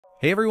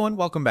Hey everyone,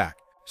 welcome back.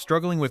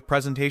 Struggling with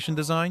presentation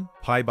design?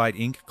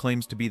 Pi.inc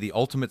claims to be the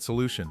ultimate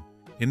solution.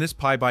 In this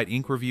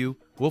Pi.inc review,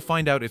 we'll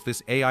find out if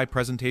this AI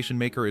presentation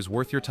maker is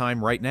worth your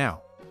time right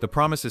now. The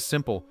promise is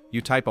simple: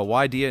 you type a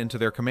idea into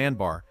their command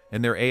bar,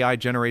 and their AI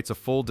generates a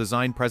full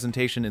design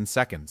presentation in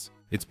seconds.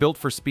 It's built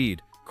for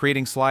speed,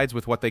 creating slides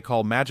with what they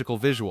call magical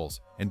visuals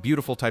and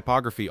beautiful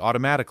typography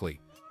automatically.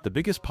 The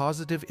biggest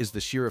positive is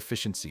the sheer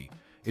efficiency.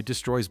 It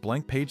destroys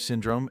blank page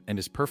syndrome and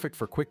is perfect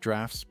for quick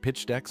drafts,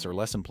 pitch decks, or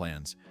lesson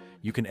plans.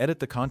 You can edit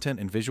the content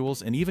and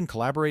visuals and even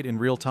collaborate in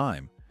real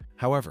time.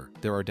 However,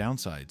 there are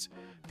downsides.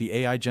 The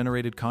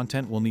AI-generated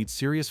content will need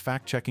serious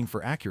fact-checking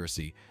for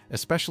accuracy,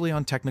 especially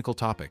on technical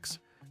topics.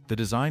 The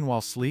design,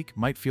 while sleek,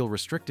 might feel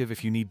restrictive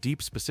if you need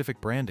deep,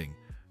 specific branding.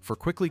 For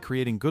quickly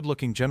creating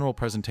good-looking general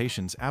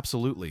presentations,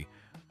 absolutely.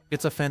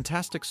 It's a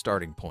fantastic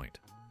starting point.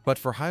 But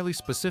for highly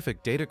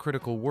specific,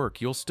 data-critical work,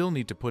 you'll still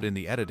need to put in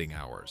the editing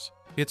hours.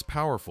 It's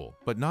powerful,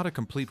 but not a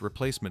complete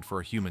replacement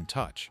for a human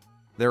touch.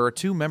 There are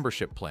two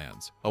membership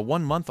plans, a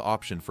 1-month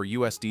option for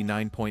USD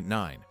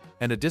 9.9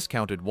 and a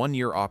discounted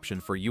 1-year option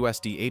for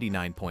USD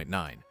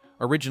 89.9,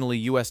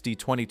 originally USD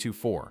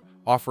 22.4,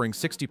 offering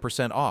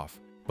 60% off.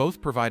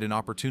 Both provide an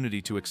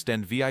opportunity to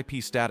extend VIP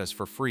status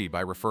for free by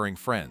referring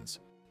friends.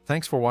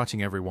 Thanks for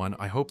watching, everyone.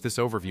 I hope this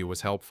overview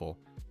was helpful.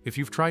 If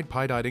you've tried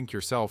Pi.inc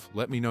yourself,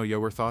 let me know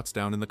your thoughts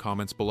down in the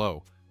comments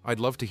below. I'd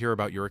love to hear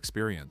about your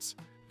experience.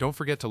 Don't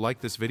forget to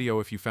like this video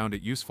if you found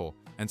it useful,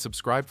 and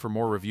subscribe for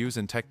more reviews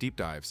and tech deep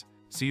dives.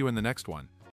 See you in the next one.